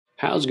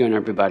How's it going,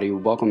 everybody?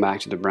 Welcome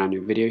back to the brand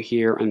new video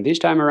here, and this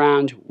time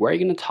around we're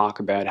going to talk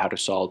about how to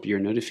solve your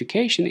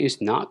notification is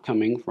not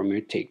coming from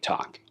your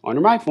TikTok on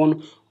your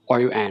iPhone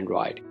or your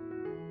Android.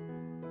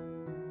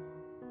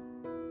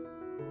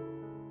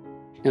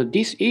 Now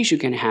this issue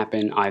can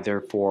happen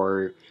either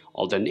for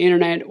all the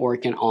internet or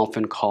it can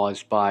often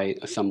caused by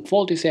some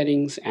faulty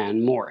settings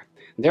and more.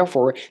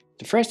 Therefore,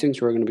 the first things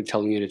we're going to be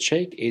telling you to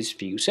check is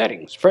few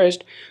settings.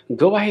 First,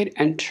 go ahead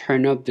and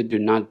turn up the do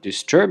not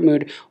disturb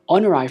mode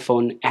on your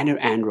iPhone and your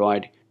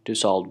Android to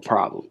solve the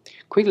problem.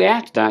 Quickly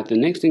after that, the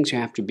next things you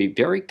have to be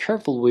very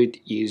careful with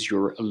is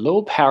your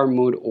low power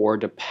mode or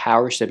the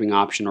power saving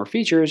option or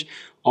features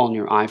on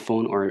your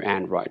iPhone or your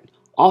Android.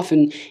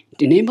 Often,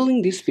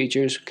 enabling these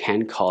features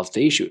can cause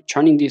the issue.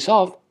 Turning these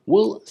off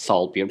will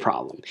solve your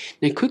problem.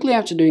 Now, quickly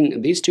after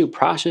doing these two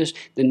processes,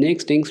 the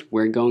next things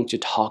we're going to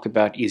talk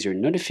about is your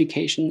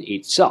notification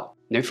itself.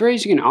 Now, if you're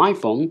using an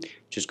iPhone,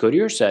 just go to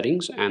your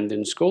settings and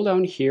then scroll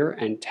down here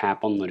and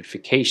tap on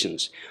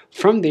notifications.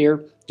 From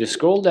there, just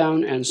scroll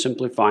down and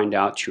simply find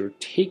out your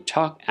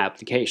TikTok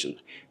application.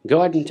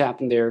 Go ahead and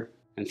tap in there.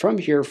 And from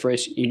here,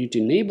 first, you need to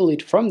enable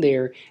it from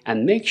there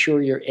and make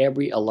sure your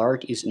every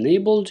alert is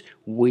enabled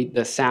with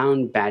the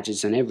sound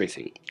badges and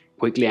everything.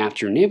 Quickly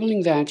after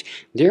enabling that,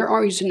 there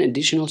are some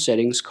additional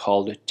settings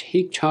called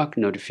TikTok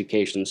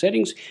notification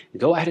settings.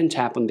 Go ahead and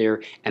tap on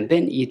there, and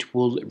then it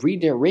will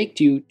redirect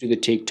you to the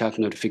TikTok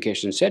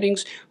notification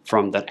settings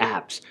from the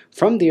apps.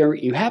 From there,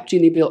 you have to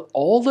enable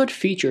all the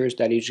features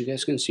that you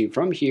guys can see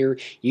from here.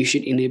 You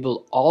should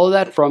enable all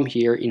that from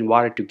here in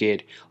order to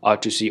get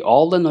to see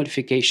all the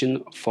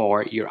notification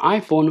for your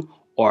iPhone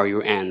or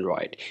your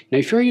Android. Now,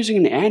 if you're using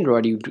an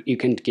Android, you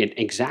can get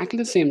exactly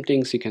the same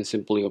things. You can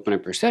simply open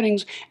up your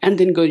settings and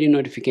then go to your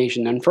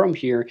notification, and from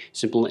here,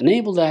 simply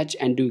enable that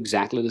and do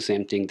exactly the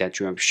same thing that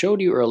you have showed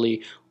you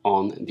early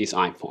on this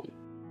iPhone.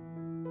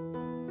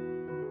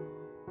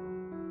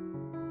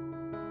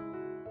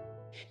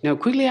 Now,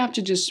 quickly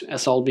after just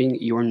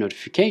solving your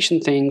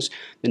notification things,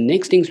 the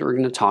next things we're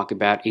going to talk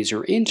about is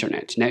your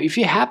internet. Now, if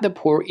you have the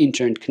poor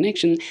internet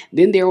connection,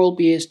 then there will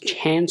be a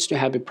chance to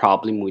have a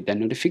problem with the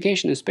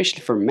notification, especially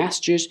for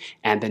messages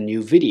and the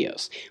new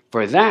videos.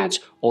 For that,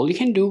 all you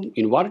can do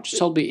in order to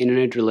solve the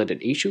internet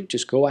related issue,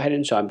 just go ahead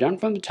and swipe down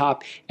from the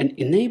top and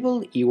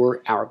enable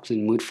your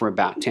airplane mode for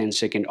about 10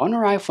 seconds on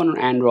your iPhone or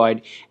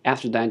Android.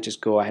 After that,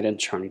 just go ahead and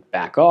turn it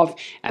back off,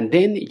 and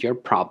then your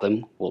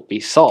problem will be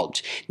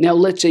solved. Now,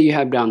 let's say you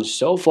have done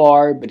so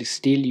far, but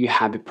still you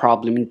have a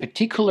problem, and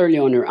particularly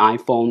on your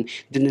iPhone,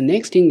 then the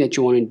next thing that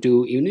you want to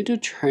do, you need to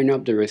turn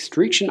up the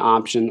restriction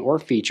option or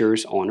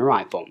features on your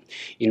iPhone.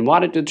 In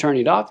order to turn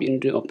it off, you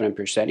need to open up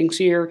your settings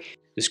here.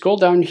 Scroll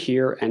down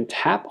here and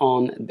tap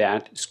on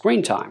that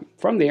screen time.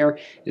 From there,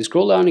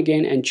 scroll down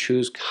again and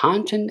choose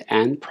content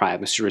and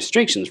privacy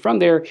restrictions. From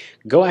there,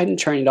 go ahead and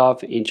turn it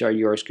off, enter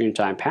your screen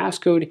time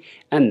passcode,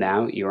 and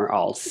now you're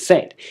all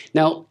set.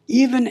 Now,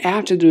 even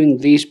after doing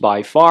this,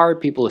 by far,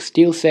 people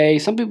still say,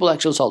 some people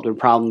actually solved the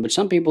problem, but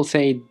some people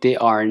say they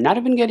are not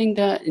even getting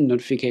the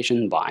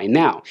notification by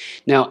now.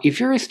 Now, if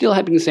you're still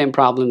having the same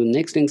problem, the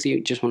next things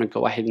you just want to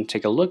go ahead and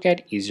take a look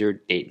at is your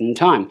date and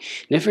time.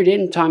 Now, if your date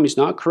and time is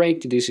not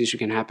correct, this issue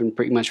can happen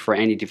pretty much for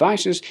any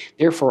devices.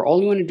 Therefore, all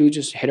you want to do is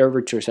just head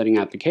over to your setting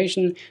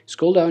application,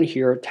 scroll down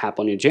here, tap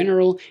on your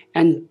general,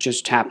 and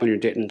just tap on your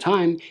date and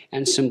time,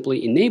 and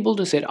simply enable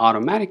the set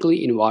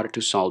automatically in order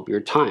to solve your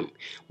time.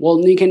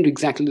 Well, you can do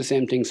exactly the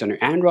same things on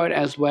your Android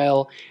as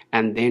well,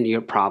 and then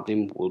your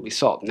problem will be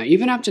solved. Now,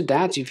 even after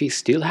that, if you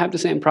still have the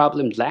same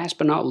problem, last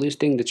but not least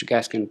thing that you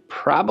guys can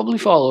probably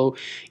follow,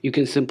 you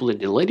can simply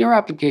delete your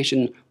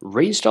application,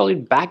 reinstall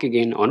it back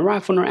again on your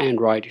iPhone or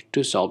Android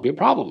to solve your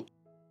problem.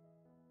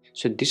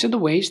 So these are the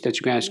ways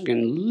that you guys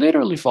can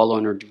literally follow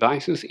on your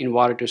devices in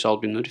order to solve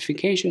the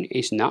notification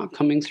is not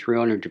coming through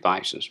on your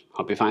devices.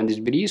 Hope you find this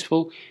video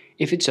useful.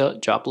 If it's so,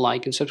 drop a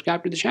like and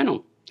subscribe to the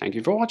channel. Thank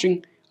you for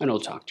watching, and I'll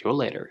talk to you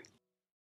later.